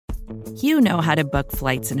You know how to book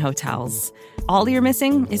flights and hotels. All you're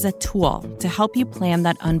missing is a tool to help you plan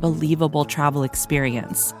that unbelievable travel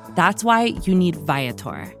experience. That's why you need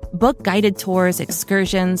Viator. Book guided tours,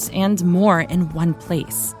 excursions, and more in one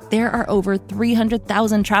place. There are over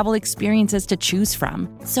 300,000 travel experiences to choose from,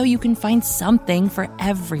 so you can find something for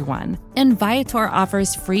everyone. And Viator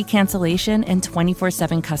offers free cancellation and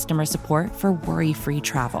 24/7 customer support for worry-free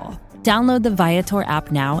travel. Download the Viator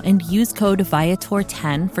app now and use code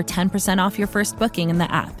Viator10 for 10% off your first booking in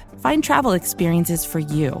the app. Find travel experiences for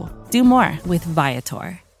you. Do more with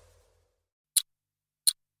Viator.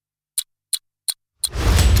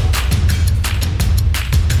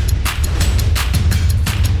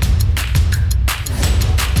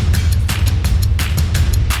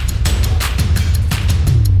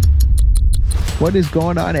 What is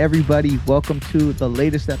going on, everybody? Welcome to the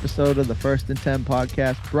latest episode of the First and 10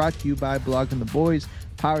 podcast, brought to you by Blogging the Boys,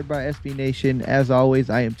 powered by SB Nation. As always,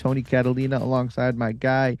 I am Tony Catalina alongside my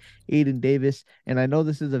guy, Aiden Davis. And I know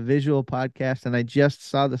this is a visual podcast, and I just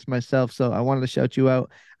saw this myself, so I wanted to shout you out.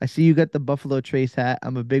 I see you got the Buffalo Trace hat.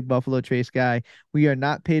 I'm a big Buffalo Trace guy. We are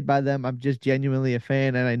not paid by them. I'm just genuinely a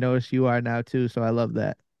fan, and I notice you are now too, so I love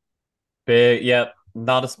that. Big, yep.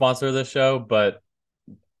 Not a sponsor of the show, but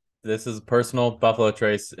this is personal. Buffalo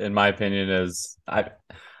Trace, in my opinion, is I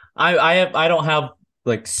don't have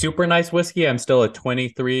like super nice whiskey. I'm still a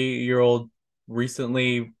 23-year-old,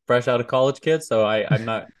 recently fresh out of college kid, so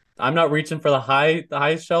I'm not reaching for the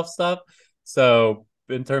high shelf stuff. So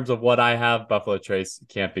in terms of what I have, Buffalo Trace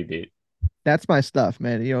can't be beat. That's my stuff,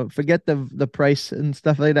 man. You know, forget the price and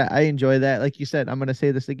stuff like that. I enjoy that. Like you said, I'm gonna say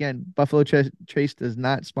this again. Buffalo Trace does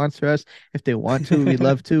not sponsor us. If they want to, we'd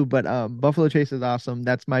love to. But Buffalo Trace is awesome.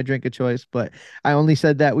 That's my drink of choice. But I only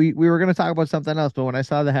said that we were gonna talk about something else. But when I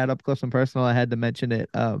saw the hat up close and personal, I had to mention it.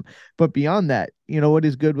 But beyond that, you know what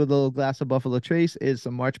is good with a little glass of Buffalo Trace is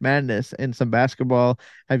some March Madness and some basketball.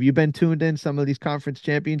 Have you been tuned in some of these conference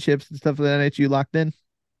championships and stuff like that? You locked in?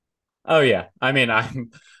 Oh yeah, I mean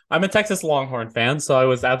I'm a Texas Longhorn fan, so I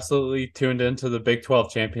was absolutely tuned into the Big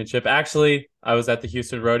 12 championship. Actually, I was at the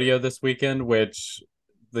Houston Rodeo this weekend, which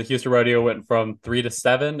the Houston Rodeo went from 3 to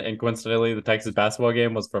 7, and coincidentally, the Texas basketball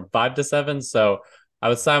game was from 5 to 7. So I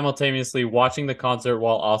was simultaneously watching the concert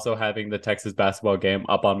while also having the Texas basketball game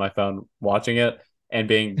up on my phone, watching it, and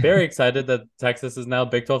being very excited that Texas is now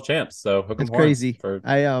Big 12 champs. So hook 'em It's horns crazy. for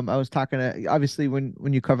I was talking to, obviously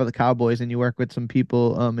when you cover the Cowboys and you work with some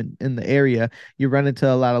people in the area, you run into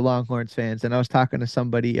a lot of Longhorns fans. And I was talking to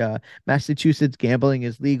somebody, Massachusetts gambling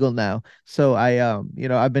is legal now. So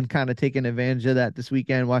I've been kind of taking advantage of that this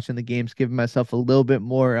weekend, watching the games, giving myself a little bit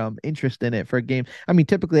more interest in it for a game. I mean,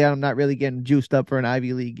 typically I'm not really getting juiced up for an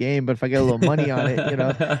Ivy League game, but if I get a little money on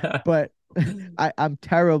it, but I'm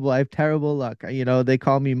terrible. I have terrible luck. You know, they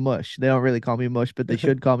call me mush. They don't really call me mush, but they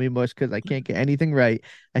should call me mush because I can't get anything right.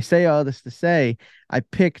 I say all this to say I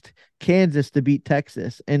picked Kansas to beat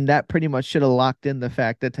Texas, and that pretty much should have locked in the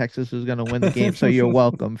fact that Texas was going to win the game. So you're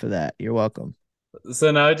welcome for that. You're welcome.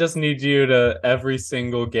 So now I just need you to every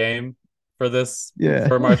single game Yeah.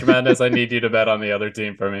 for March Madness. I need you to bet on the other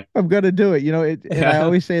team for me. I'm gonna do it. And I Yeah.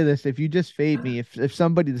 always say this: if you just fade me, if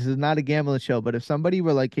somebody, this is not a gambling show, but if somebody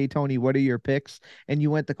were like, "Hey Tony, what are your picks?" and you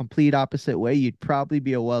went the complete opposite way, you'd probably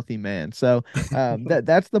be a wealthy man. So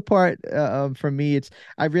that's the part for me.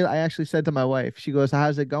 I actually said to my wife, she goes,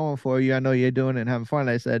 "How's it going for you? I know you're doing it and having fun."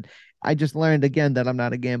 I said, I just learned again that I'm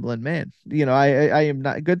not a gambling man. I am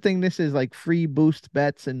not. Good thing this is like free boost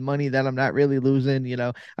bets and money that I'm not really losing.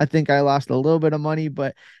 I think I lost a little bit of money,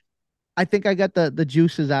 but I think I got the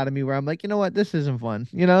juices out of me where I'm like, you know what, this isn't fun.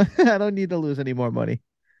 I don't need to lose any more money.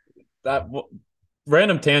 That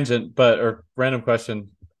random tangent, or random question.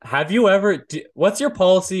 Have you ever? What's your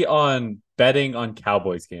policy on betting on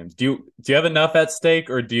Cowboys games? Do you have enough at stake,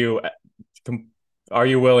 or are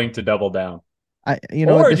you willing to double down?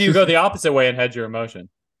 Or do you go the opposite way and hedge your emotion?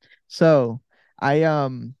 So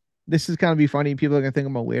this is gonna be funny. People are gonna think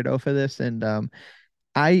I'm a weirdo for this, and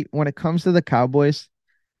when it comes to the Cowboys,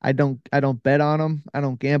 I don't bet on them. I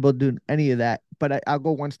don't gamble, do any of that. But I'll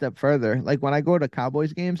go one step further. Like when I go to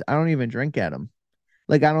Cowboys games, I don't even drink at them.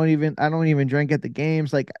 Like I don't even drink at the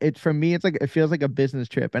games. Like for me, it's like it feels like a business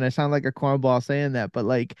trip, and I sound like a cornball saying that, but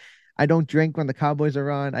like I don't drink when the Cowboys are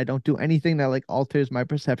on. I don't do anything that like alters my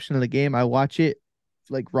perception of the game. I watch it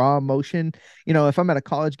like raw emotion. If I'm at a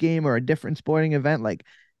college game or a different sporting event, like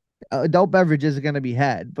adult beverages are gonna be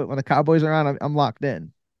had, but when the Cowboys are on, I'm locked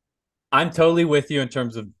in. I'm totally with you in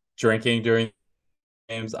terms of drinking during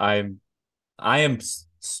games. I am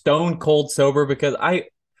stone cold sober because I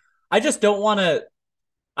just don't want to.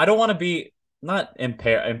 I don't want to be not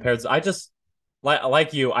impaired.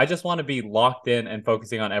 like you, I just want to be locked in and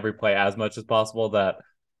focusing on every play as much as possible. That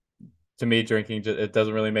to me, drinking it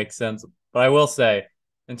doesn't really make sense. But I will say,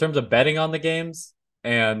 in terms of betting on the games,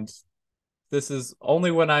 and this is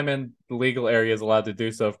only when I'm in legal areas allowed to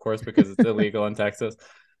do so, of course, because it's illegal in Texas.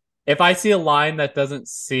 If I see a line that doesn't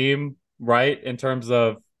seem right in terms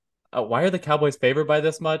of why are the Cowboys favored by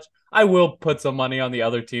this much, I will put some money on the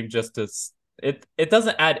other team just to it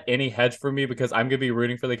doesn't add any hedge for me because I'm gonna be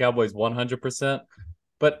rooting for the Cowboys 100%.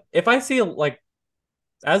 But if I see like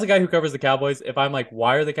as a guy who covers the Cowboys, if I'm like,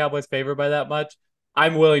 why are the Cowboys favored by that much?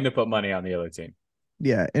 I'm willing to put money on the other team.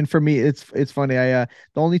 Yeah, and for me, it's funny. The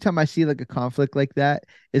only time I see like a conflict like that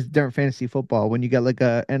is during fantasy football when you get like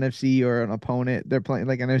a NFC or an opponent they're playing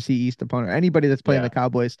like an NFC East opponent or anybody that's playing the Yeah.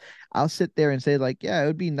 Cowboys. I'll sit there and say like, yeah, it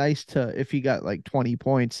would be nice to if he got like 20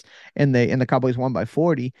 points and the Cowboys won by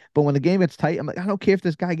 40. But when the game gets tight, I'm like, I don't care if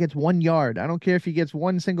this guy gets 1 yard. I don't care if he gets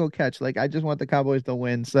one single catch. Like I just want the Cowboys to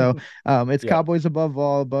win. So it's Yep. Cowboys above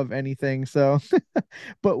all, above anything. So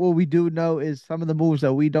but what we do know is some of the moves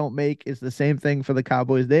that we don't make is the same thing for the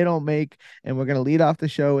Cowboys. They don't make, and we're gonna lead off the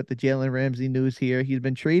show with the Jalen Ramsey news here. He's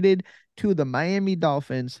been traded to the Miami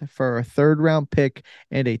Dolphins for a third round pick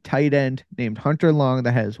and a tight end named Hunter Long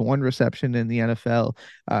that has one reception in the NFL.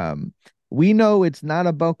 We know it's not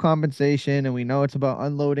about compensation and we know it's about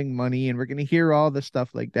unloading money, and we're gonna hear all the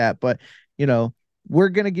stuff like that. But you know, we're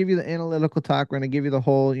gonna give you the analytical talk. We're gonna give you the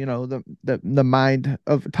whole, the mind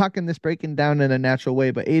of talking this, breaking down in a natural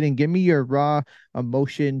way. But Aiden, give me your raw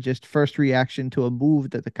emotion, just first reaction to a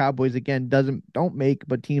move that the Cowboys again don't make,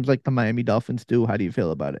 but teams like the Miami Dolphins do. How do you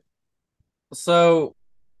feel about it? So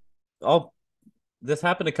I'll this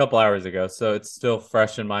happened a couple hours ago, so it's still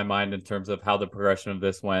fresh in my mind in terms of how the progression of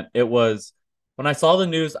this went. It was when I saw the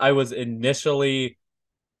news, I was initially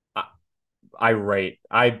irate.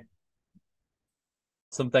 I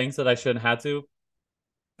some things that I shouldn't have to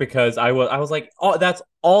because I was like, oh, that's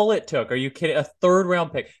all it took. Are you kidding? A third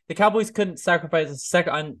round pick. The Cowboys couldn't sacrifice a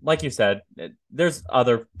second. Like you said, there's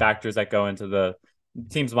other factors that go into the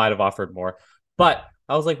teams might have offered more, but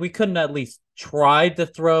I was like, we couldn't at least try to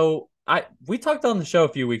throw. We talked on the show a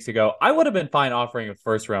few weeks ago. I would have been fine offering a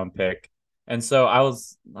first round pick, and so I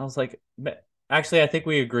was like, actually, I think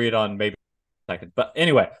we agreed on maybe second. But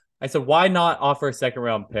anyway, I said, why not offer a second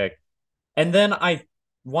round pick? And then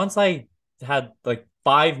once I had like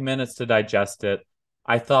 5 minutes to digest it,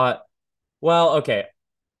 I thought, well, okay,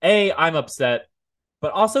 I'm upset,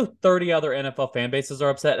 but also 30 other NFL fan bases are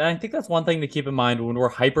upset. And I think that's one thing to keep in mind when we're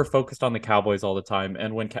hyper focused on the Cowboys all the time.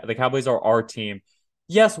 And when the Cowboys are our team,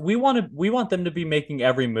 yes, we want them to be making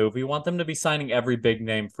every move. We want them to be signing every big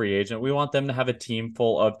name free agent. We want them to have a team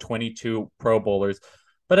full of 22 Pro Bowlers.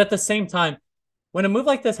 But at the same time, when a move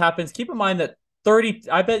like this happens, keep in mind that 30,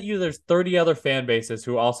 I bet you there's 30 other fan bases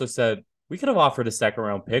who also said, we could have offered a second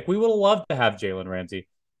round pick. We would have loved to have Jalen Ramsey.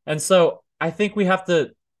 And so I think we have to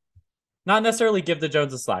not necessarily give the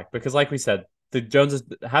Joneses slack because, like we said, the Joneses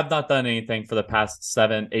have not done anything for the past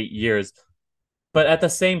 7, 8 years. But at the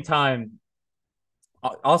same time,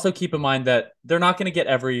 also keep in mind that they're not going to get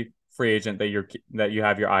every free agent that you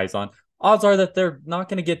have your eyes on. Odds are that they're not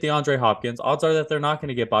going to get DeAndre Hopkins. Odds are that they're not going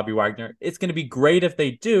to get Bobby Wagner. It's going to be great if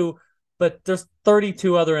they do, but there's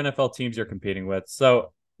 32 other NFL teams you're competing with.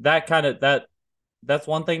 So that's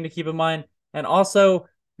one thing to keep in mind. And also,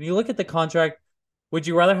 when you look at the contract, would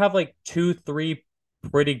you rather have like 2, 3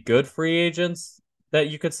 pretty good free agents that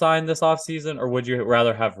you could sign this offseason, or would you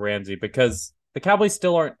rather have Ramsey? Because the Cowboys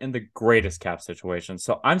still aren't in the greatest cap situation.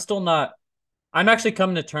 So I'm actually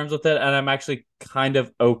coming to terms with it, and I'm actually kind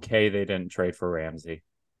of okay they didn't trade for Ramsey.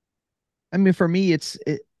 I mean, for me, it's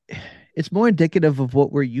more indicative of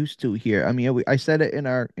what we're used to here. I mean, I said it in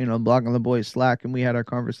our, blog on the boys Slack, and we had our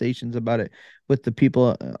conversations about it with the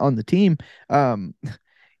people on the team.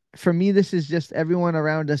 For me, this is just everyone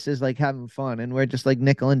around us is like having fun, and we're just like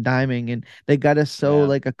nickel and diming, and they got us so Yeah.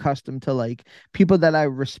 like accustomed to like people that I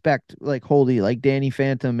respect like wholly, like Danny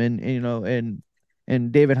Phantom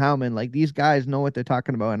and David Howman. Like these guys know what they're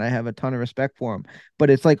talking about, and I have a ton of respect for them. But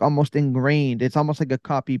it's like almost ingrained. It's almost like a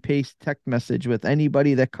copy paste text message with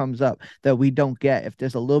anybody that comes up that we don't get. If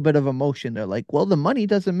there's a little bit of emotion, they're like, "Well, the money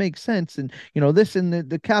doesn't make sense, and this and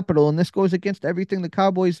the capital, and this goes against everything the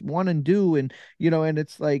Cowboys want and do," and and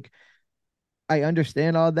it's like I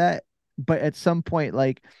understand all that, but at some point,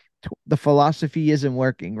 like the philosophy isn't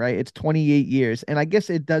working, right? It's 28 years. And I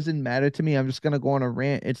guess it doesn't matter to me. I'm just going to go on a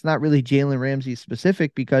rant. It's not really Jalen Ramsey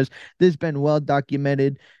specific because there's been well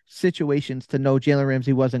documented situations to know Jalen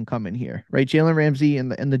Ramsey wasn't coming here, right? Jalen Ramsey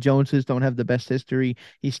and the Joneses don't have the best history.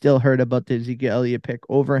 He still heard about the Ezekiel Elliott pick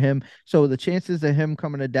over him. So the chances of him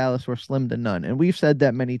coming to Dallas were slim to none. And we've said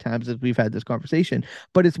that many times as we've had this conversation,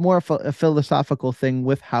 but it's more of a philosophical thing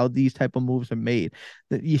with how these type of moves are made.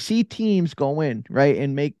 That you see teams go in, right,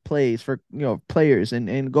 and make plays for, players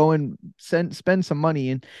and go and spend some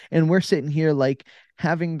money. And we're sitting here like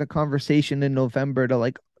having the conversation in November to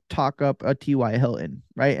like talk up a T.Y. Hilton,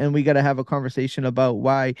 right? And we got to have a conversation about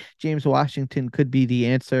why James Washington could be the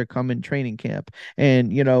answer come in training camp.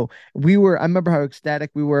 And, I remember how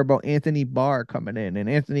ecstatic we were about Anthony Barr coming in, and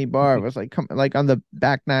Anthony Barr was like on the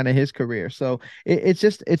back nine of his career. So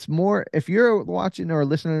it's more, if you're watching or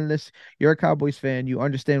listening to this, you're a Cowboys fan, you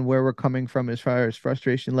understand where we're coming from as far as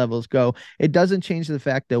frustration levels go. It doesn't change the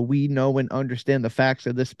fact that we know and understand the facts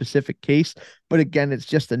of this specific case. But again, it's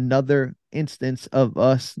just another instance of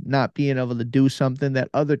us not being able to do something that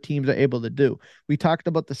other teams are able to do. We talked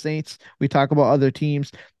about the Saints. We talk about other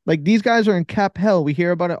teams. Like, these guys are in cap hell. We hear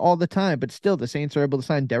about it all the time, but still the Saints are able to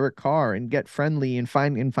sign Derek Carr and get friendly and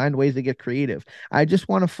find ways to get creative. I just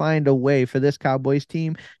want to find a way for this Cowboys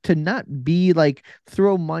team to not be like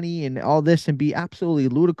throw money and all this and be absolutely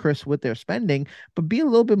ludicrous with their spending, but be a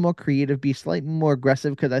little bit more creative, be slightly more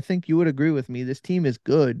aggressive, because I think you would agree with me. This team is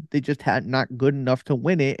good. They just had not good enough to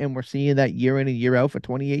win it, and we're seeing that year in and year out for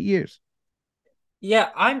 28 years. Yeah,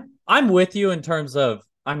 I'm with you in terms of,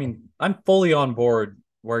 I mean, I'm fully on board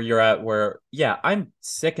where you're at, where, yeah, I'm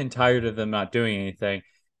sick and tired of them not doing anything.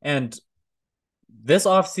 And this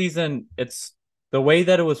offseason, it's the way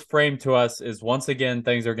that it was framed to us is, once again,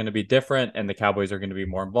 things are going to be different, and the Cowboys are going to be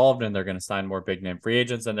more involved, and they're going to sign more big name free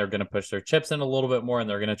agents, and they're going to push their chips in a little bit more, and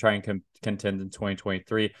they're going to try and contend in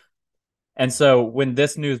 2023. And so when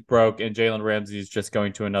this news broke and Jalen Ramsey is just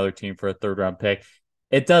going to another team for a third round pick,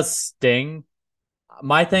 it does sting.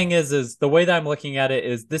 My thing is the way that I'm looking at it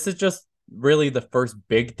is, this is just really the first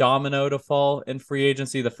big domino to fall in free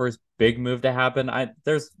agency, the first big move to happen.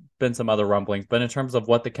 There's been some other rumblings, but in terms of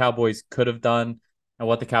what the Cowboys could have done and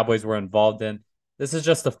what the Cowboys were involved in, this is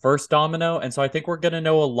just the first domino. And so I think we're going to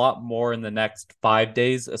know a lot more in the next 5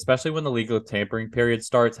 days, especially when the legal tampering period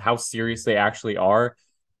starts, how serious they actually are.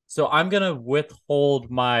 So I'm going to withhold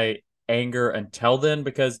my anger until then,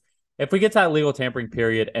 because if we get to that legal tampering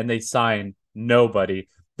period and they sign nobody,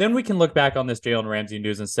 then we can look back on this Jalen Ramsey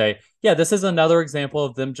news and say, yeah, this is another example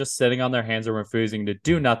of them just sitting on their hands and refusing to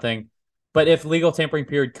do nothing. But if legal tampering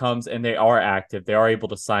period comes and they are active, they are able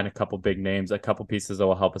to sign a couple big names, a couple pieces that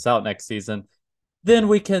will help us out next season, then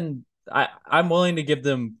we can, I'm willing to give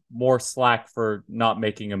them more slack for not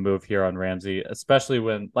making a move here on Ramsey, especially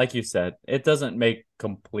when, like you said, it doesn't make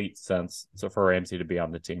complete sense for Ramsey to be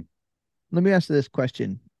on the team. Let me ask you this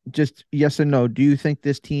question. Just yes or no. Do you think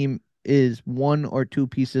this team is one or two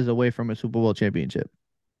pieces away from a Super Bowl championship?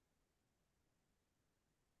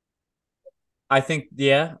 I think,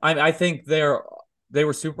 yeah. I think they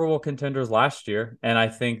were Super Bowl contenders last year, and I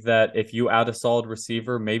think that if you add a solid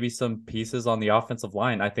receiver, maybe some pieces on the offensive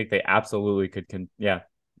line, I think they absolutely could. Yeah,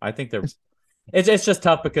 I think they're. It's just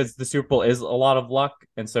tough because the Super Bowl is a lot of luck,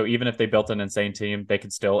 and so even if they built an insane team, they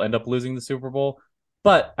could still end up losing the Super Bowl.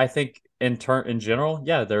 But I think in general,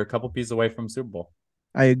 yeah, they're a couple pieces away from Super Bowl.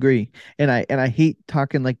 I agree. And I hate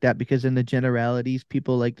talking like that, because in the generalities,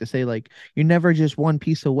 people like to say like you're never just one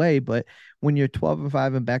piece away, but when you're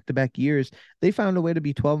 12-5 in back-to-back years, they found a way to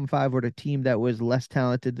be 12-5 with a team that was less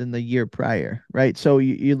talented than the year prior, right? So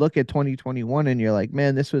you look at 2021 and you're like,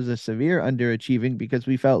 man, this was a severe underachieving, because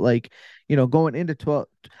we felt like, going into 12,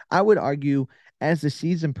 I would argue as the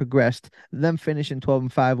season progressed, them finishing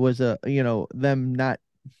 12-5 was them not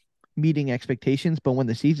meeting expectations. But when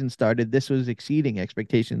the season started, this was exceeding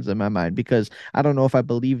expectations in my mind, because I don't know if I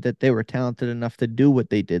believe that they were talented enough to do what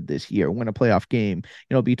they did this year, win a playoff game,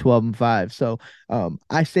 be 12-5. So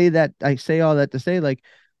I say all that to say, like,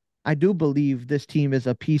 I do believe this team is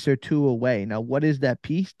a piece or two away. Now, what is that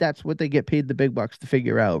piece? That's what they get paid the big bucks to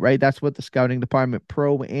figure out, right? That's what the scouting department,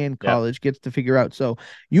 pro and college, gets to figure out. So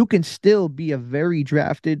you can still be a very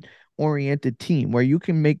drafted oriented team where you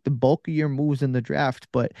can make the bulk of your moves in the draft.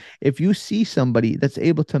 But if you see somebody that's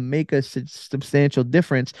able to make a substantial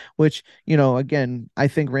difference, which, again, I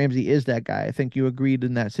think Ramsey is that guy. I think you agreed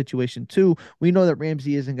in that situation too. We know that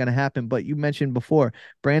Ramsey isn't going to happen, but you mentioned before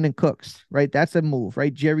Brandin Cooks, right? That's a move,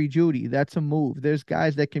 right? Jerry Jeudy, that's a move. There's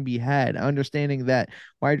guys that can be had. Understanding that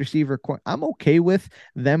wide receiver, I'm okay with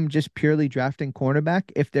them just purely drafting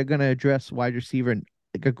cornerback if they're going to address wide receiver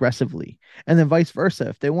aggressively, and then vice versa.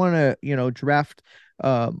 If they want to, draft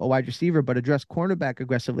a wide receiver, but address cornerback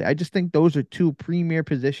aggressively. I just think those are two premier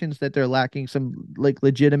positions that they're lacking some like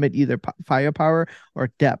legitimate either firepower or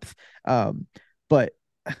depth. But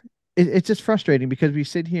it's just frustrating because we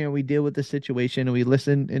sit here and we deal with the situation and we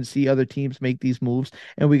listen and see other teams make these moves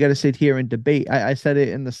and we got to sit here and debate. I said it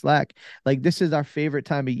in the Slack, like this is our favorite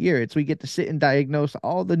time of year. It's we get to sit and diagnose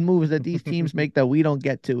all the moves that these teams make that we don't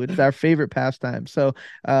get to. It's our favorite pastime. So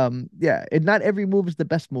yeah, and not every move is the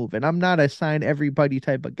best move. And I'm not a sign everybody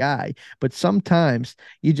type of guy, but sometimes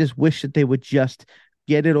you just wish that they would just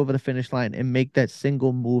get it over the finish line and make that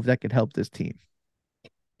single move that could help this team.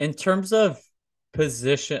 In terms of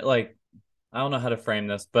position, like I don't know how to frame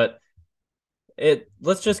this, but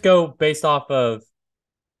let's just go based off of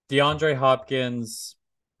DeAndre Hopkins,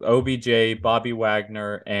 OBJ, Bobby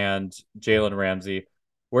Wagner, and Jalen Ramsey.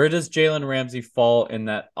 Where does Jalen Ramsey fall in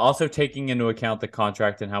that? Also taking into account the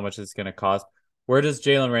contract and how much it's going to cost. Where does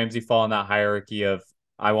Jalen Ramsey fall in that hierarchy of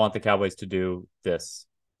I want the Cowboys to do this?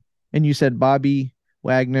 And you said Bobby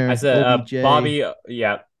Wagner, I said OBJ. Bobby,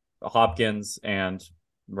 yeah, Hopkins, and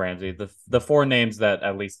Ramsey. The four names that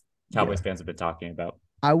at least Cowboys fans have been talking about.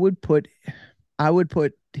 I would put him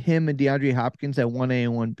and DeAndre Hopkins at 1A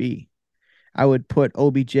and 1B. I would put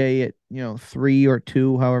OBJ at 3 or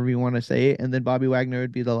 2, however you want to say it, and then Bobby Wagner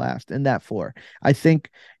would be the last, and that 4. I think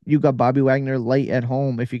you got Bobby Wagner late at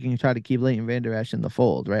home if you can try to keep Leighton Vander Esch in the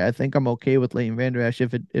fold, right? I think I'm okay with Leighton Vander Esch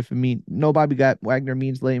if it mean no Bobby got Wagner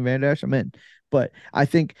means Leighton Vander Esch, I'm in. But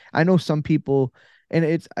I know some people.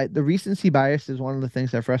 And the recency bias is one of the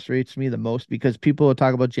things that frustrates me the most because people will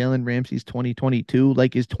talk about Jalen Ramsey's 2022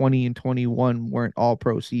 like his 20 and 21 weren't all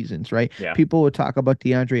pro seasons, right? Yeah. People will talk about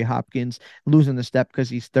DeAndre Hopkins losing the step because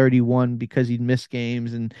he's 31 because he'd missed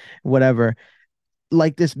games and whatever.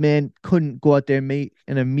 Like this man couldn't go out there and make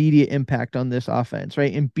an immediate impact on this offense,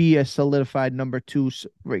 right? And be a solidified number 2,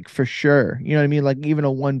 like for sure. You know what I mean? Like even a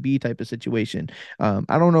 1B type of situation.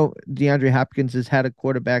 I don't know. DeAndre Hopkins has had a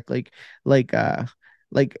quarterback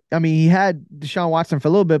I mean, he had Deshaun Watson for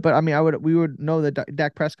a little bit, but I mean, we would know that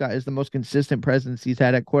Dak Prescott is the most consistent presence he's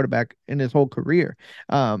had at quarterback in his whole career.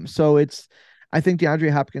 So I think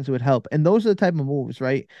DeAndre Hopkins would help, and those are the type of moves,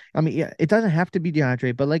 right? I mean, yeah, it doesn't have to be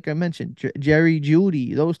DeAndre, but like I mentioned, Jerry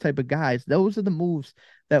Jeudy, those type of guys, those are the moves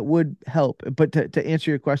that would help. But to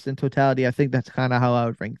answer your question in totality, I think that's kind of how I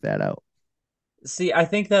would rank that out. See, I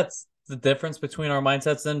think that's the difference between our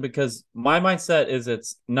mindsets then, because my mindset is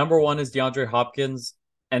it's number 1 is DeAndre Hopkins.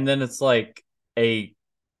 And then it's like a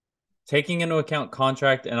taking into account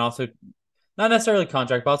contract and also not necessarily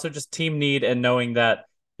contract, but also just team need and knowing that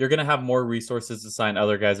you're going to have more resources to sign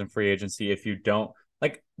other guys in free agency if you don't.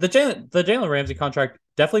 Like the Jalen Ramsey contract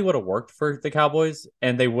definitely would have worked for the Cowboys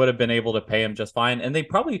and they would have been able to pay him just fine. And they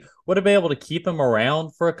probably would have been able to keep him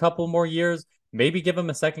around for a couple more years, maybe give him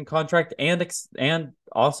a second contract and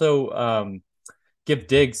also give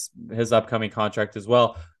Diggs his upcoming contract as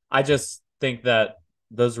well. I just think that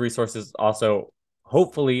those resources also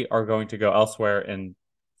hopefully are going to go elsewhere in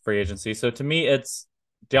free agency. So to me, it's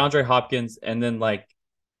DeAndre Hopkins and then like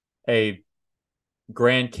a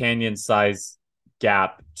Grand Canyon size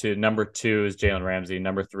gap to number 2 is Jalen Ramsey,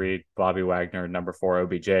 number 3, Bobby Wagner, number 4,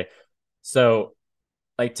 OBJ. So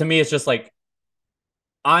like, to me, it's just like,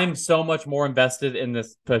 I'm so much more invested in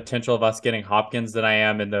this potential of us getting Hopkins than I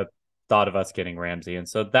am in the thought of us getting Ramsey. And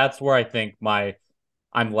so that's where I think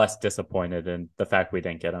I'm less disappointed in the fact we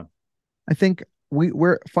didn't get him. I think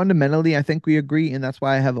we're fundamentally, I think we agree, and that's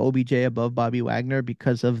why I have OBJ above Bobby Wagner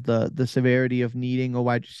because of the severity of needing a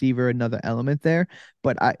wide receiver, another element there.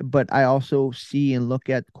 But I also see and look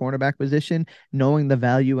at cornerback position, knowing the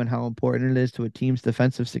value and how important it is to a team's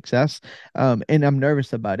defensive success. And I'm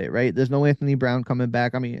nervous about it, right? There's no Anthony Brown coming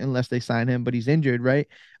back. I mean, unless they sign him, but he's injured, right?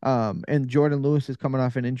 And Jordan Lewis is coming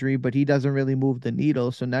off an injury, but he doesn't really move the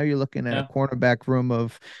needle. So now you're looking at a cornerback room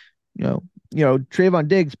of Trayvon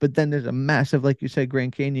Diggs, but then there's a massive, like you said,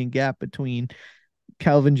 Grand Canyon gap between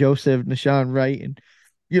Calvin Joseph, Nashawn Wright, and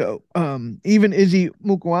even Izzy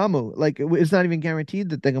Mukuamu. Like it's not even guaranteed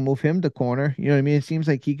that they can move him to corner. You know what I mean? It seems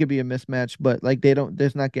like he could be a mismatch, but like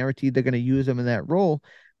there's not guaranteed they're going to use him in that role.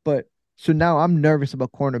 But so now I'm nervous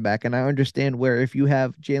about cornerback, and I understand where if you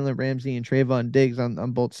have Jalen Ramsey and Trayvon Diggs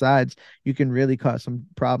on both sides, you can really cause some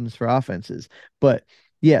problems for offenses. But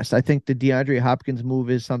yes, I think the DeAndre Hopkins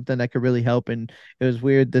move is something that could really help. And it was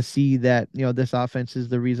weird to see that, this offense is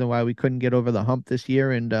the reason why we couldn't get over the hump this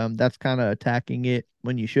year. And that's kind of attacking it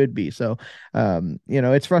when you should be. So,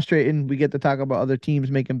 it's frustrating. We get to talk about other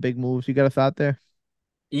teams making big moves. You got a thought there?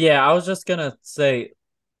 Yeah, I was just going to say,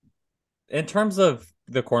 in terms of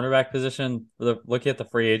the cornerback position, looking at the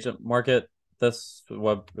free agent market,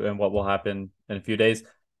 what will happen in a few days.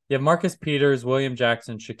 You have Marcus Peters, William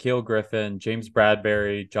Jackson, Shaquille Griffin, James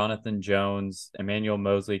Bradbury, Jonathan Jones, Emmanuel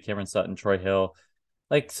Mosley, Cameron Sutton, Troy Hill,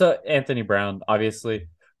 so Anthony Brown, obviously,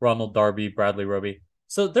 Ronald Darby, Bradley Roby.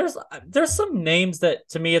 So there's some names that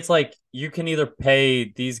to me it's like you can either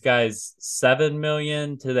pay these guys 7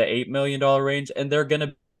 million to the $8 million range, and they're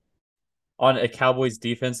gonna on a Cowboys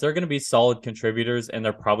defense, they're gonna be solid contributors, and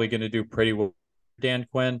they're probably gonna do pretty well. Dan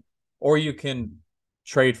Quinn, or you can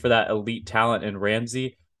trade for that elite talent in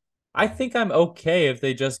Ramsey. I think I'm okay if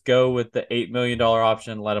they just go with the $8 million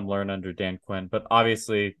option, let him learn under Dan Quinn. But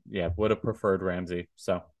obviously, yeah, would have preferred Ramsey.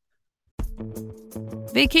 So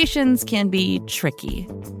Vacations can be tricky.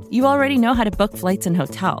 You already know how to book flights and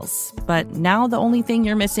hotels, but now the only thing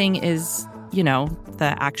you're missing is,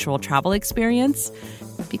 the actual travel experience.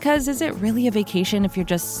 Because is it really a vacation if you're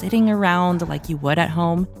just sitting around like you would at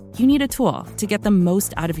home? You need a tool to get the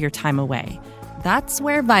most out of your time away. That's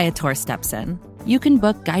where Viator steps in. You can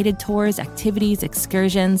book guided tours, activities,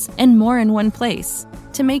 excursions, and more in one place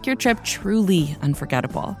to make your trip truly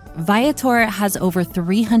unforgettable. Viator has over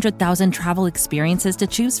 300,000 travel experiences to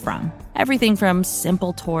choose from. Everything from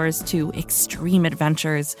simple tours to extreme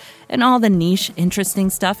adventures and all the niche, interesting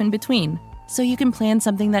stuff in between. So you can plan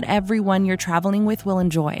something that everyone you're traveling with will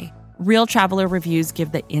enjoy. Real traveler reviews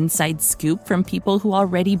give the inside scoop from people who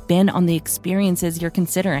already been on the experiences you're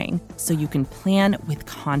considering, so you can plan with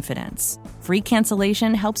confidence. Free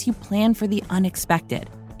cancellation helps you plan for the unexpected.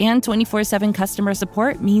 And 24/7 customer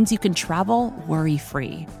support means you can travel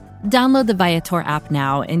worry-free. Download the Viator app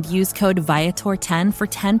now and use code Viator10 for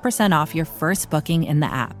 10% off your first booking in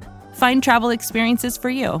the app. Find travel experiences for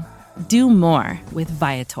you. Do more with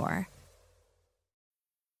Viator.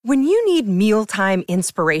 When you need mealtime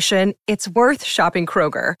inspiration, it's worth shopping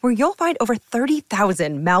Kroger, where you'll find over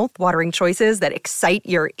 30,000 mouth-watering choices that excite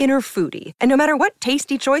your inner foodie. And no matter what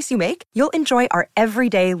tasty choice you make, you'll enjoy our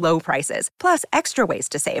everyday low prices, plus extra ways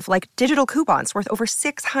to save, like digital coupons worth over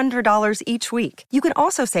 $600 each week. You can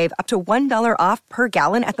also save up to $1 off per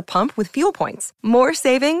gallon at the pump with fuel points. More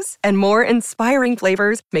savings and more inspiring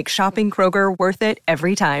flavors make shopping Kroger worth it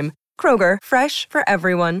every time. Kroger, fresh for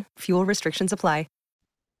everyone. Fuel restrictions apply.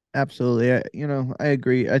 Absolutely. I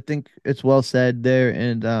agree. I think it's well said there.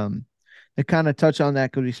 And to kind of touch on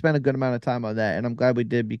that, because we spent a good amount of time on that, and I'm glad we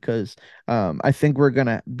did, because I think we're going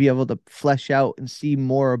to be able to flesh out and see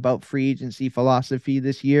more about free agency philosophy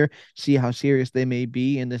this year, see how serious they may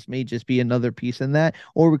be, and this may just be another piece in that.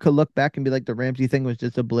 Or we could look back and be like, the Ramsey thing was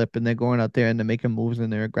just a blip, and they're going out there and they're making moves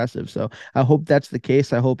and they're aggressive. So I hope that's the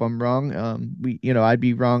case. I hope I'm wrong. I'd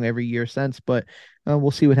be wrong every year since, but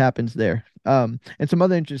we'll see what happens there. And some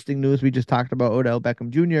other interesting news. We just talked about Odell Beckham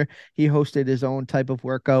Jr. He hosted his own type of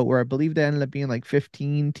workout where I believe there ended up being like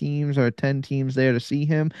 15 teams or 10 teams there to see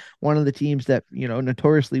him. One of the teams that,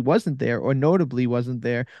 notoriously wasn't there, or notably wasn't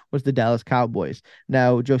there, was the Dallas Cowboys.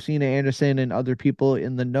 Now, Josina Anderson and other people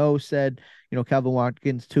in the know said, Calvin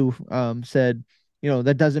Watkins too, said,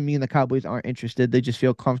 that doesn't mean the Cowboys aren't interested. They just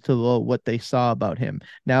feel comfortable with what they saw about him.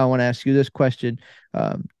 Now, I want to ask you this question.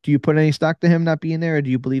 Do you put any stock to him not being there, or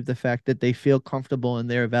do you believe the fact that they feel comfortable in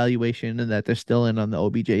their evaluation and that they're still in on the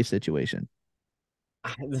OBJ situation?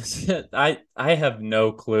 I have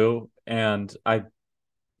no clue. And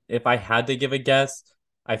if I had to give a guess,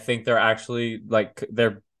 I think they're actually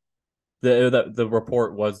the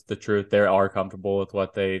report was the truth. They are comfortable with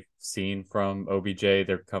what they've seen from OBJ.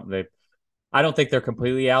 I don't think they're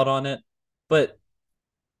completely out on it, but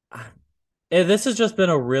this has just been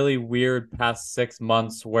a really weird past 6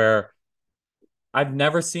 months where I've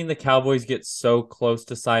never seen the Cowboys get so close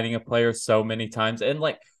to signing a player so many times. And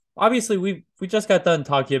obviously we just got done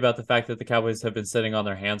talking about the fact that the Cowboys have been sitting on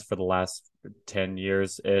their hands for the last 10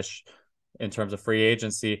 years ish in terms of free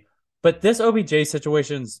agency. But this OBJ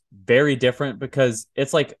situation's very different, because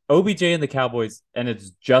it's like OBJ and the Cowboys, and it's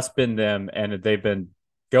just been them, and they've been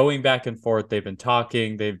going back and forth. They've been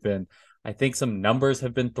talking. I think some numbers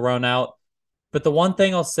have been thrown out. But the one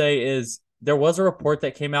thing I'll say is there was a report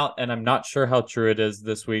that came out, and I'm not sure how true it is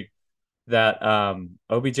this week, that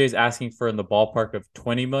OBJ is asking for in the ballpark of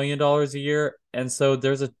 $20 million a year. And so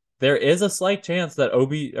there is a slight chance that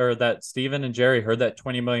that Steven and Jerry heard that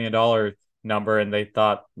 $20 million number and they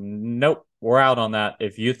thought, nope, we're out on that.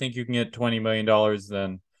 If you think you can get $20 million,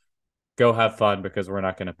 then go have fun, because we're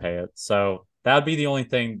not going to pay it. So that would be the only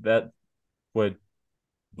thing that would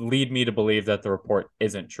lead me to believe that the report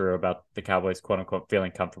isn't true about the Cowboys, quote unquote,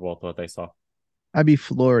 feeling comfortable with what they saw. I'd be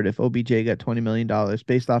floored if OBJ got $20 million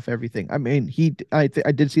based off everything. I mean, I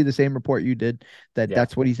did see the same report you did that Yeah.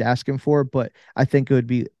 that's what he's asking for, but I think it would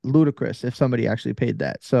be ludicrous if somebody actually paid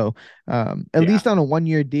that. So, at Yeah. least on a 1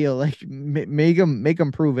 year deal, like make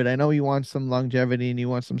him prove it. I know he wants some longevity and he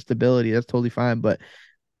wants some stability. That's totally fine, but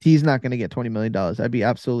he's not going to get $20 million. I'd be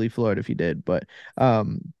absolutely floored if he did. But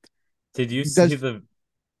Did you see does the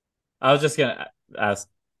I was just gonna ask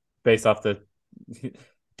based off the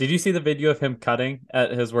did you see the video of him cutting at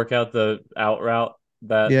his workout, the out route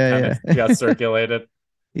that kind yeah, of got circulated?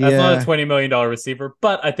 That's not a yeah. $20 million receiver,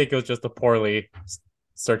 but I think it was just a poorly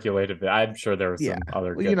circulated. I'm sure there were Yeah. some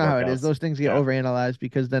other Well, you good know how it is. workouts. Those things get Yeah. overanalyzed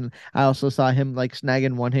because then I also saw him like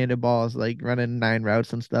snagging one-handed balls, like running 9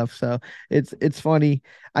 routes and stuff. So it's funny.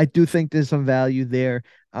 I do think there's some value there.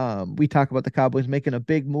 We talk about the Cowboys making a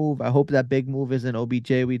big move. I hope that big move isn't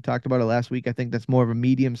OBJ. We talked about it last week. I think that's more of a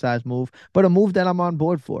medium-sized move, but a move that I'm on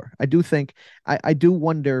board for. I do think I do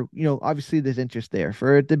wonder, obviously there's interest there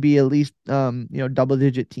for it to be at least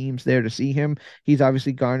double-digit teams there to see him. He's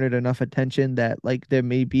obviously garnered enough attention that like there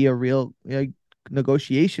may be a real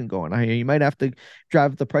negotiation going on here. You might have to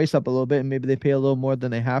drive the price up a little bit and maybe they pay a little more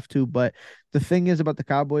than they have to. But the thing is about the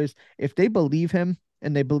Cowboys, if they believe him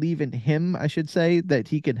and they believe in him, I should say, that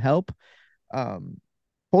he could help, um,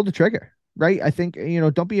 pull the trigger. Right. I think,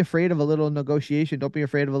 don't be afraid of a little negotiation. Don't be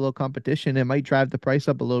afraid of a little competition. It might drive the price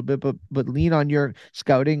up a little bit, but lean on your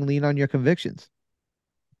scouting, lean on your convictions.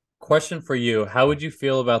 Question for you. How would you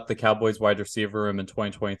feel about the Cowboys wide receiver room in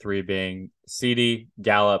 2023 being CD,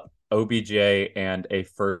 Gallup, OBJ, and a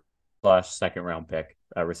first/second round pick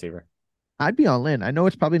at receiver? I'd be all in. I know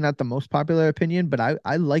it's probably not the most popular opinion, but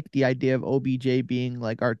I like the idea of OBJ being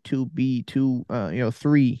like our 2B,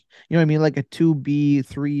 3. You know what I mean? Like a 2B,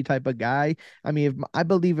 3 type of guy. I mean, if I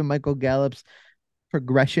believe in Michael Gallup's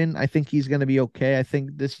progression, I think he's going to be okay. I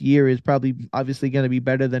think this year is probably obviously going to be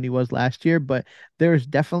better than he was last year, but there's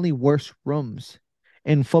definitely worse rooms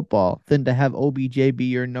in football than to have OBJ be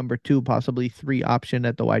your number 2, possibly 3 option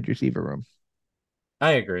at the wide receiver room.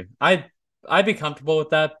 I agree. I'd be comfortable with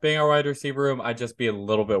that being our wide receiver room. I'd just be a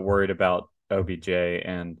little bit worried about OBJ,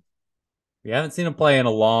 and we haven't seen him play in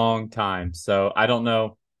a long time, so I don't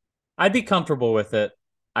know. I'd be comfortable with it.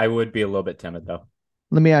 I would be a little bit timid though.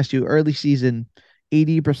 Let me ask you, early season,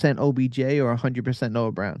 80% OBJ or 100%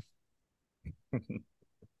 Noah Brown?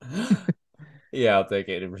 Yeah, I'll take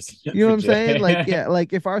 80% You know what I'm saying? Like, OBJ. yeah,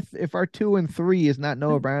 like if our 2 and 3 is not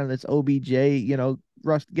Noah Brown, it's OBJ,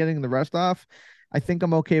 rust getting the rust off. I think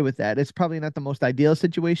I'm okay with that. It's probably not the most ideal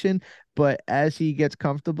situation, but as he gets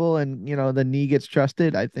comfortable and the knee gets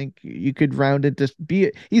trusted, I think you could round it to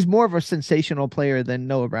be he's more of a sensational player than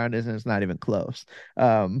Noah Brown is, and it's not even close.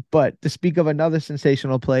 But to speak of another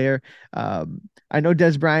sensational player, I know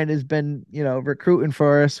Des Bryant has been, recruiting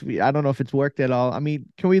for us. I don't know if it's worked at all. I mean,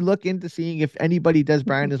 can we look into seeing if anybody Des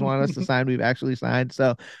Bryant has wanted us to sign, we've actually signed.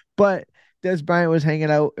 So, but Des Bryant was hanging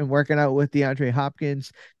out and working out with DeAndre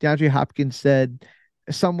Hopkins. DeAndre Hopkins said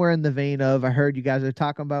somewhere in the vein of, I heard you guys are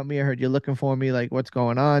talking about me. I heard you're looking for me. Like, what's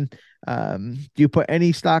going on? Do you put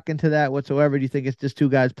any stock into that whatsoever? Do you think it's just 2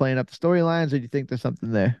 guys playing up the storylines, or do you think there's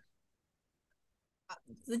something there?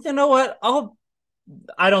 You know what?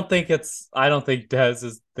 I don't think Dez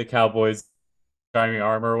is the Cowboys' shining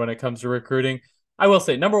armor when it comes to recruiting. I will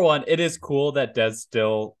say, number one, it is cool that Dez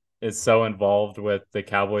still is so involved with the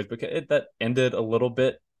Cowboys because that ended a little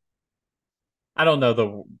bit. I don't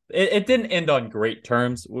know it didn't end on great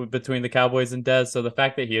terms between the Cowboys and Dez. So the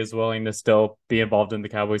fact that he is willing to still be involved in the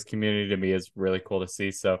Cowboys community to me is really cool to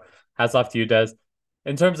see. So hats off to you, Dez.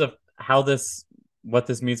 In terms of what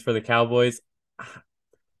this means for the Cowboys,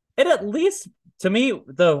 it at least to me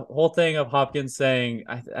the whole thing of Hopkins saying,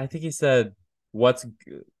 I think he said, "What's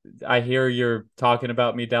I hear you're talking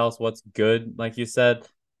about me, Dallas. What's good?" Like you said,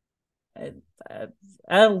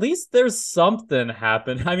 at least there's something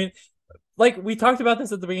happened. I mean, like we talked about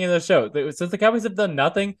this at the beginning of the show. Since the Cowboys have done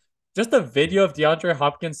nothing, just a video of DeAndre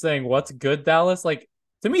Hopkins saying, "What's good, Dallas?" Like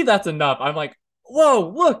to me, that's enough. I'm like, whoa,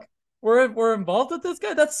 look, we're involved with this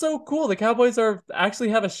guy. That's so cool. The Cowboys are actually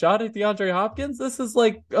have a shot at DeAndre Hopkins. This is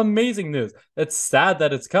like amazing news. It's sad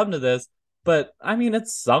that it's come to this, but I mean,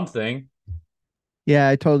 it's something. Yeah,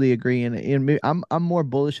 I totally agree. And I'm more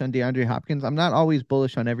bullish on DeAndre Hopkins. I'm not always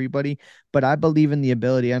bullish on everybody, but I believe in the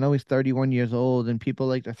ability. I know he's 31 years old and people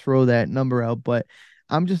like to throw that number out, but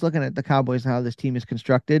I'm just looking at the Cowboys and how this team is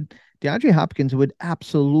constructed. DeAndre Hopkins would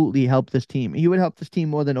absolutely help this team. He would help this team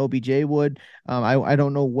more than OBJ would. I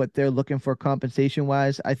don't know what they're looking for compensation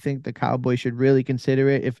wise. I think the Cowboys should really consider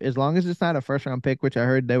it. If as long as it's not a first round pick, which I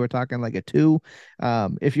heard they were talking like a 2.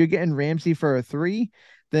 If you're getting Ramsey for a 3,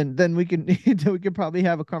 then we can we could probably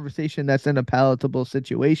have a conversation that's in a palatable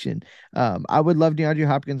situation. I would love DeAndre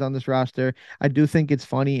Hopkins on this roster. I do think it's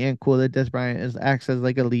funny and cool that Des Bryant acts as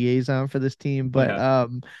like a liaison for this team, Yeah,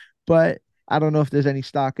 but I don't know if there's any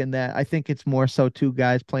stock in that. I think it's more so two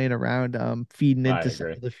guys playing around, feeding I into some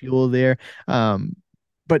agree. of the fuel there.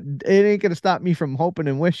 But it ain't gonna stop me from hoping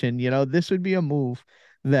and wishing. This would be a move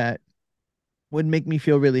that would make me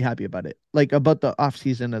feel really happy about it, like about the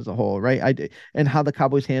offseason as a whole, right? And how the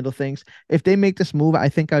Cowboys handle things. If they make this move, I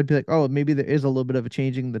think I'd be like, oh, maybe there is a little bit of a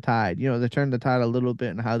changing the tide. They turn the tide a little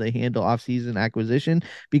bit in how they handle offseason acquisition,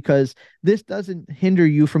 because this doesn't hinder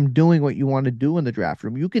you from doing what you want to do in the draft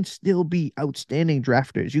room. You can still be outstanding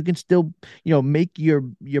drafters. You can still, make your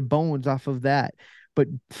bones off of that. But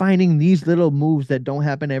finding these little moves that don't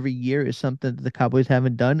happen every year is something that the Cowboys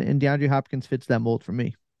haven't done, and DeAndre Hopkins fits that mold for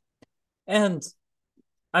me. And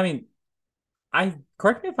I mean, I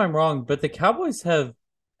correct me if I'm wrong, but the Cowboys have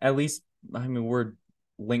at least, I mean, we're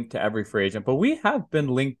linked to every free agent, but we have been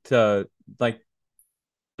linked to like at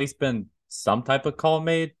least been some type of call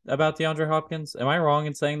made about DeAndre Hopkins. Am I wrong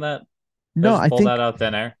in saying that? Did I No, just I pull that think out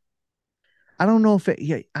thin air? I don't know if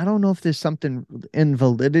I don't know if there's something in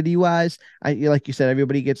validity wise. Like you said,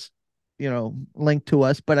 everybody gets, linked to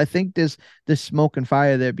us, but I think there's smoke and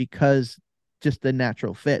fire there because just the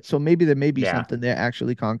natural fit. So maybe there may be Yeah. something there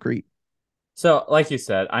actually concrete. So, like you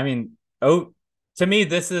said, I mean, oh, to me,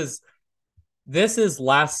 this is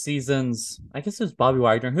last season's. I guess it was Bobby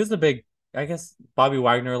Wagner. Who's the big? I guess Bobby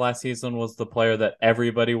Wagner last season was the player that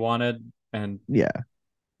everybody wanted, and Yeah.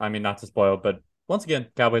 I mean, not to spoil, but once again,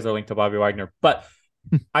 Cowboys are linked to Bobby Wagner. But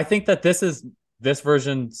I think that this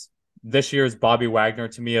version's this year's Bobby Wagner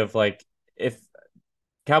to me of like if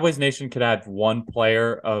Cowboys Nation could have one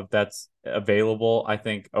player of that's available, I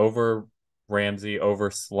think over Ramsey,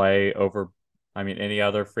 over Slay, over I mean any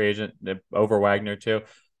other free agent, over Wagner too.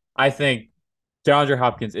 I think DeAndre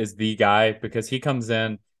Hopkins is the guy because he comes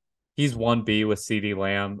in, he's 1B with CeeDee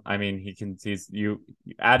Lamb. I mean, he's you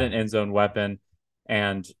add an end zone weapon,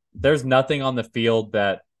 and there's nothing on the field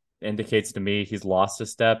that indicates to me he's lost a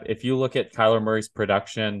step. If you look at Kyler Murray's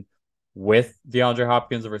production with DeAndre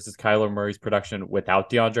Hopkins versus Kyler Murray's production without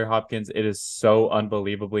DeAndre Hopkins, it is so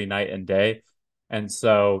unbelievably night and day. And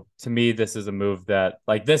so to me, this is a move that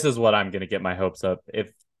like this is what I'm gonna get my hopes up.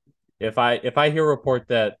 If I hear a report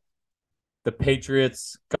that the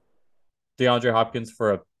Patriots got DeAndre Hopkins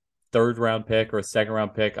for a third round pick or a second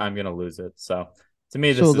round pick, I'm gonna lose it. So to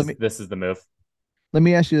me, So this let is me this is the move. let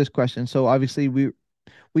me ask you this question. So obviously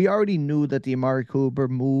we already knew that the Amari Cooper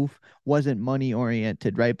move wasn't money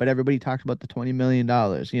oriented, right? But everybody talked about the $20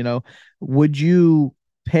 million. Would you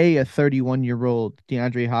pay a 31-year-old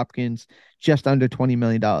DeAndre Hopkins just under $20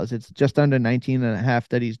 million? It's just under 19 and a half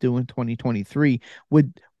that he's doing 2023.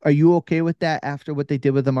 Are you okay with that after what they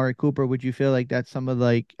did with Amari Cooper? Would you feel like that's some of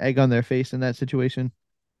like egg on their face in that situation?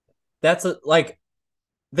 Like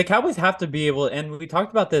the Cowboys have to be able, and we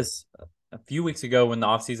talked about this a few weeks ago when the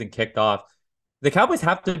offseason kicked off. The Cowboys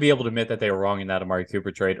have to be able to admit that they were wrong in that Amari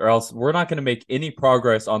Cooper trade, or else we're not going to make any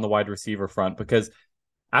progress on the wide receiver front because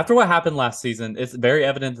after what happened last season, it's very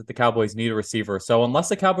evident that the Cowboys need a receiver. So unless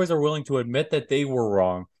the Cowboys are willing to admit that they were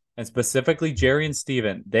wrong, and specifically Jerry and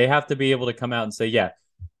Steven, they have to be able to come out and say, yeah,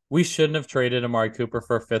 we shouldn't have traded Amari Cooper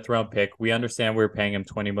for a fifth round pick. We understand we were paying him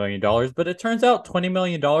 $20 million, but it turns out $20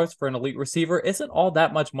 million for an elite receiver isn't all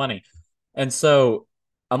that much money. And so,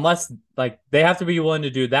 unless like they have to be willing to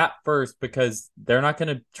do that first, because they're not going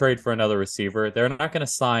to trade for another receiver, they're not going to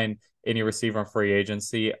sign any receiver on free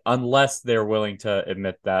agency unless they're willing to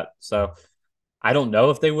admit that. So, I don't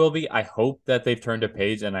know if they will be. I hope that they've turned a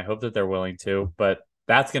page and I hope that they're willing to, but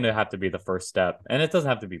that's going to have to be the first step. And it doesn't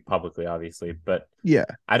have to be publicly, obviously, but Yeah.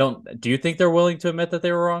 I don't. Do you think they're willing to admit that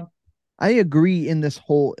they were wrong? I agree in this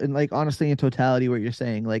whole and like honestly in totality what you're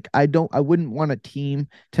saying. Like I wouldn't want a team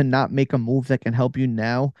to not make a move that can help you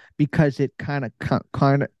now because it kind of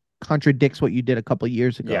contradicts what you did a couple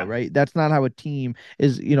years ago, Yeah. right? That's not how a team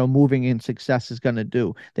is, moving in success is going to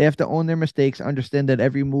do. They have to own their mistakes, understand that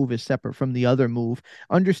every move is separate from the other move.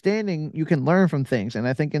 Understanding you can learn from things. And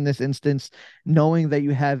I think in this instance, knowing that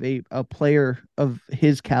you have a player of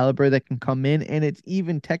his caliber that can come in and it's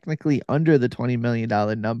even technically under the $20 million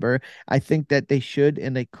number, I think that they should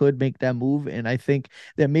and they could make that move. And I think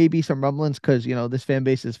there may be some rumblings because, this fan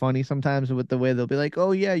base is funny sometimes with the way they'll be like,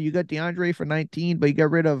 oh, yeah, you got DeAndre for 19, but you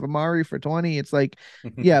got rid of Amari for 20. It's like,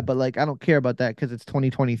 yeah, but like, I don't care about that because it's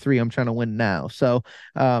 2023. I'm trying to win now. So,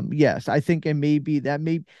 yes, I think it may be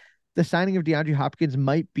the signing of DeAndre Hopkins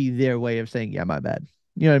might be their way of saying, yeah, my bad.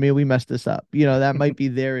 You know what I mean? We messed this up. You know, that might be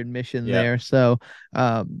their admission Yeah. there. So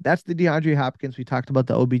that's the DeAndre Hopkins. We talked about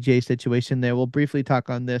the OBJ situation there. We'll briefly talk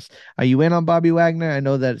on this. Are you in on Bobby Wagner? I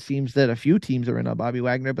know that it seems that a few teams are in on Bobby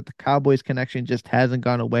Wagner, but the Cowboys connection just hasn't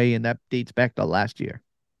gone away, and that dates back to last year.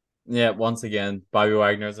 Yeah, once again, Bobby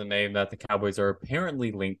Wagner is a name that the Cowboys are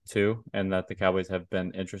apparently linked to and that the Cowboys have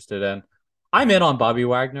been interested in. I'm in on Bobby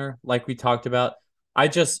Wagner, like we talked about. I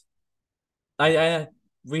just I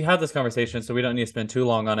we had this conversation, so we don't need to spend too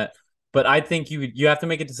long on it. But I think you have to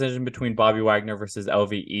make a decision between Bobby Wagner versus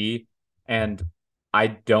LVE, and I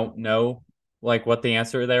don't know like what the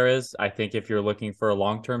answer there is. I think if you're looking for a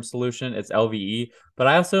long-term solution, it's LVE. But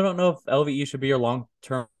I also don't know if LVE should be your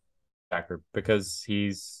long-term backer because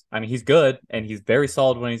he's good and he's very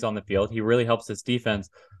solid when he's on the field. He really helps his defense.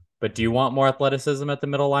 But do you want more athleticism at the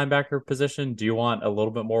middle linebacker position? Do you want a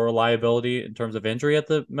little bit more reliability in terms of injury at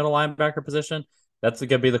the middle linebacker position? That's going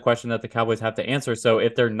to be the question that the Cowboys have to answer. So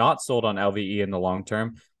if they're not sold on LVE in the long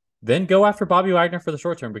term, then go after Bobby Wagner for the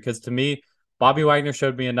short term. Because to me, Bobby Wagner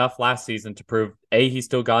showed me enough last season to prove A, he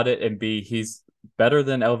still got it, and B, he's better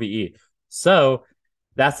than LVE. So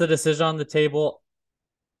that's the decision on the table.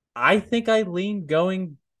 I think I lean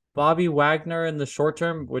going Bobby Wagner in the short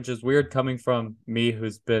term, which is weird coming from me,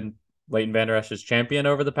 who's been Leighton Vander Esch's champion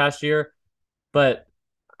over the past year. But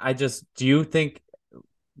do you think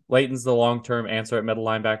Leighton's the long term answer at middle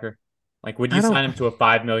linebacker? Like, would you I don't. sign him to a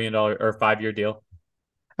 $5 million or 5 year deal?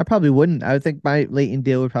 I probably wouldn't. I would think my Leighton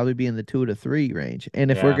deal would probably be in the 2 to 3 range. And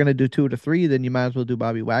if we're Yeah. gonna do 2 to 3, then you might as well do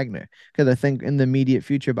Bobby Wagner because I think in the immediate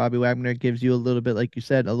future, Bobby Wagner gives you a little bit, like you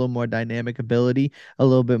said, a little more dynamic ability, a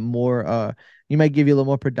little bit more. You might give you a little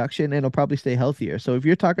more production, and it'll probably stay healthier. So if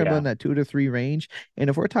you're talking about Yeah. in that 2 to 3 range, and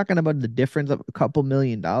if we're talking about the difference of a couple $1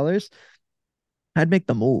 million, I'd make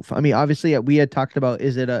the move. I mean, obviously, we had talked about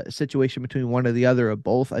is it a situation between one or the other or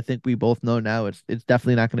both. I think we both know now it's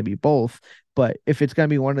definitely not going to be both. But if it's going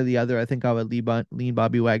to be one or the other, I think I would lean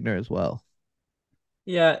Bobby Wagner as well.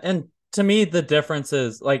 Yeah. And to me, the difference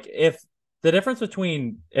is like if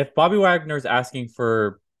Bobby Wagner's asking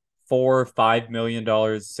for $4 or $5 million,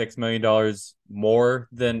 $6 million more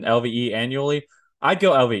than LVE annually, I'd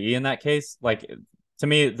go LVE in that case. Like to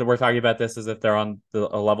me, we're talking about this as if they're on a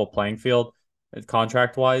level playing field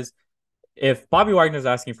contract wise. If Bobby Wagner's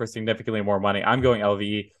asking for significantly more money, I'm going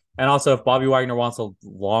LVE. And also, if Bobby Wagner wants a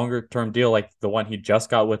longer term deal like the one he just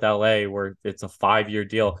got with LA, where it's a 5 year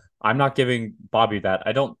deal, I'm not giving Bobby that.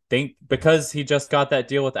 I don't think because he just got that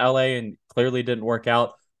deal with LA and clearly didn't work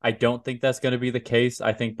out. I don't think that's going to be the case.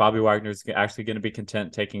 I think Bobby Wagner is actually going to be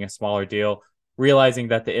content taking a smaller deal, realizing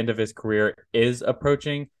that the end of his career is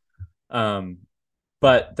approaching. Um,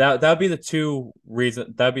 but that would be the two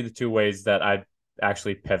reasons. That would be the two ways that I'd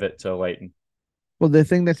actually pivot to Leighton. Well, the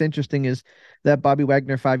thing that's interesting is that Bobby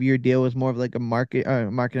Wagner 5 year deal was more of like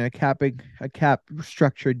a a cap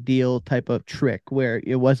structured deal type of trick where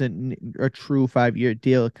it wasn't a true 5 year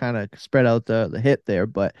deal. It kind of spread out the hit there,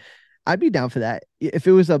 but I'd be down for that. If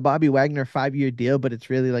it was a Bobby Wagner 5 year deal, but it's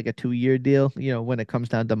really like a 2 year deal, when it comes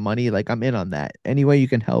down to money, like I'm in on that. Any way you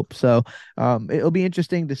can help. So it'll be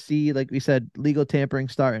interesting to see, like we said, legal tampering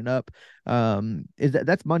starting up.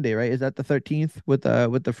 That's Monday, right? Is that the 13th with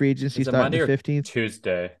the free agency Is it starting Monday the or 15th?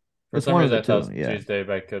 Tuesday? For It's some one of reason, the I thought it two. was Yeah. Tuesday,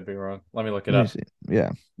 but I could be wrong. Let me look it Let me up. see. Yeah.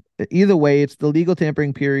 Either way, it's the legal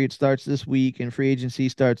tampering period starts this week and free agency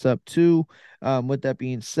starts up too. With that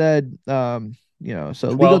being said, so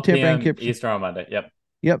legal 12 tampering p.m. keeps. Eastern on Monday. Yep.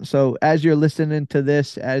 Yep. So as you're listening to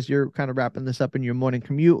this, as you're kind of wrapping this up in your morning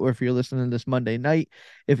commute, or if you're listening to this Monday night,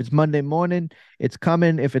 if it's Monday morning, it's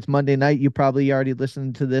coming. If it's Monday night, you probably already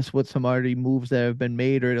listened to this with some already moves that have been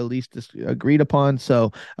made or at least agreed upon.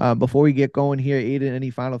 So before we get going here, Aiden, any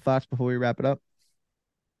final thoughts before we wrap it up?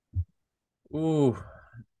 Ooh,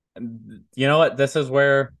 you know what? This is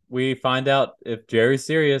where we find out if Jerry's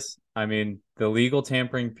serious. I mean, the legal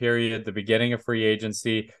tampering period, the beginning of free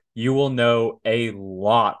agency, you will know a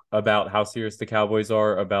lot about how serious the Cowboys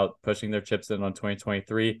are about pushing their chips in on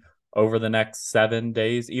 2023 over the next 7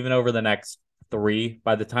 days, even over the next three.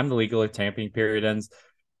 By the time the legal tampering period ends,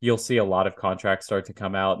 you'll see a lot of contracts start to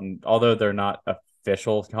come out. And although they're not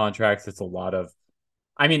official contracts, it's a lot of,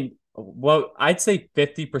 I mean, well, I'd say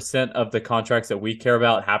 50% of the contracts that we care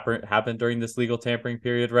about happen during this legal tampering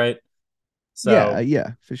period, right? Yeah. So,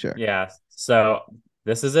 Yeah, for sure. yeah. So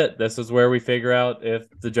this is it. This is where we figure out if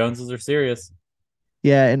the Joneses are serious.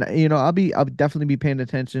 Yeah, and I'll definitely be paying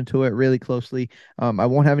attention to it really closely. I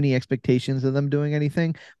won't have any expectations of them doing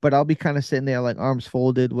anything, but I'll be kind of sitting there like arms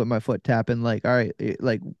folded with my foot tapping, like, all right,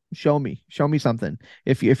 like show me something.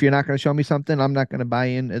 If you're not going to show me something, I'm not going to buy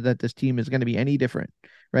in that this team is going to be any different,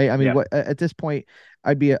 right? I mean, Yeah. what at this point,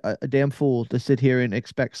 I'd be a damn fool to sit here and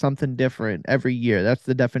expect something different every year. That's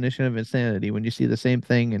the definition of insanity, when you see the same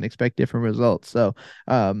thing and expect different results. So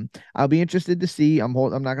I'll be interested to see. I'm not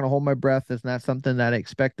going to hold my breath. It's not something that I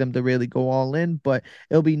expect them to really go all in, but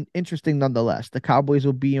it'll be interesting nonetheless. The Cowboys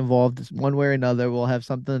will be involved one way or another. We'll have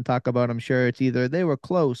something to talk about. I'm sure it's either they were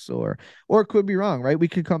close or it could be wrong, right? We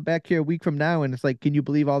could come back here a week from now and it's like, can you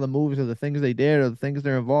believe all the moves or the things they did or the things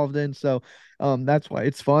they're involved in? So that's why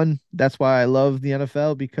it's fun. That's why I love the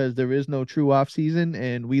NFL, because there is no true off season,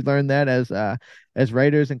 and we learned that as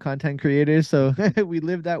writers and content creators. So we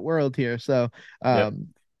live that world here. So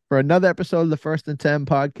for another episode of the First and 10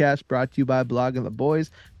 podcast, brought to you by Blogging the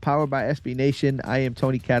Boys, powered by SB Nation, I am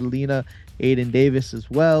Tony Catalina, Aiden Davis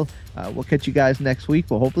as well. We'll catch you guys next week.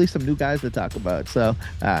 Well, hopefully some new guys to talk about. So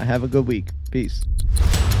have a good week. Peace.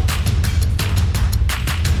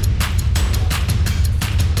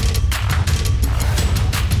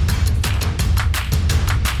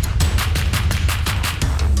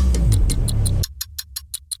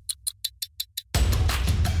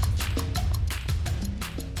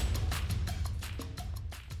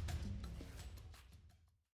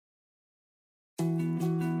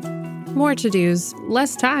 More to-dos,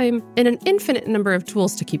 less time, and an infinite number of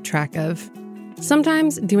tools to keep track of.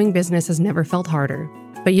 Sometimes doing business has never felt harder,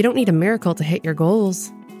 but you don't need a miracle to hit your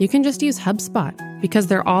goals. You can just use HubSpot, because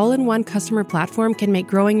their all-in-one customer platform can make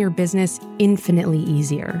growing your business infinitely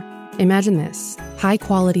easier. Imagine this: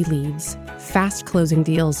 high-quality leads, fast closing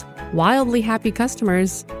deals, wildly happy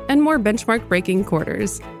customers, and more benchmark-breaking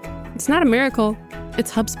quarters. It's not a miracle,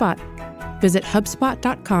 it's HubSpot. Visit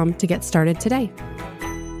HubSpot.com to get started today.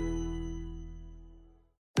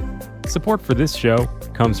 Support for this show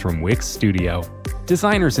comes from Wix Studio.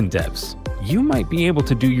 Designers and devs, you might be able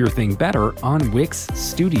to do your thing better on Wix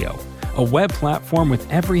Studio, a web platform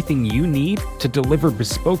with everything you need to deliver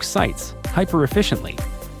bespoke sites hyper-efficiently.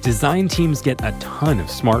 Design teams get a ton of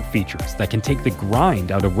smart features that can take the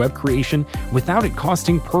grind out of web creation without it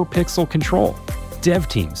costing per pixel control. Dev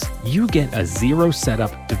teams, you get a zero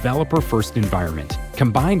setup, developer-first environment,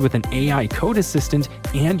 combined with an AI code assistant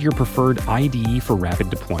and your preferred IDE for rapid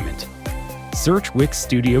deployment. Search Wix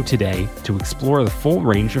Studio today to explore the full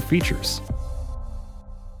range of features.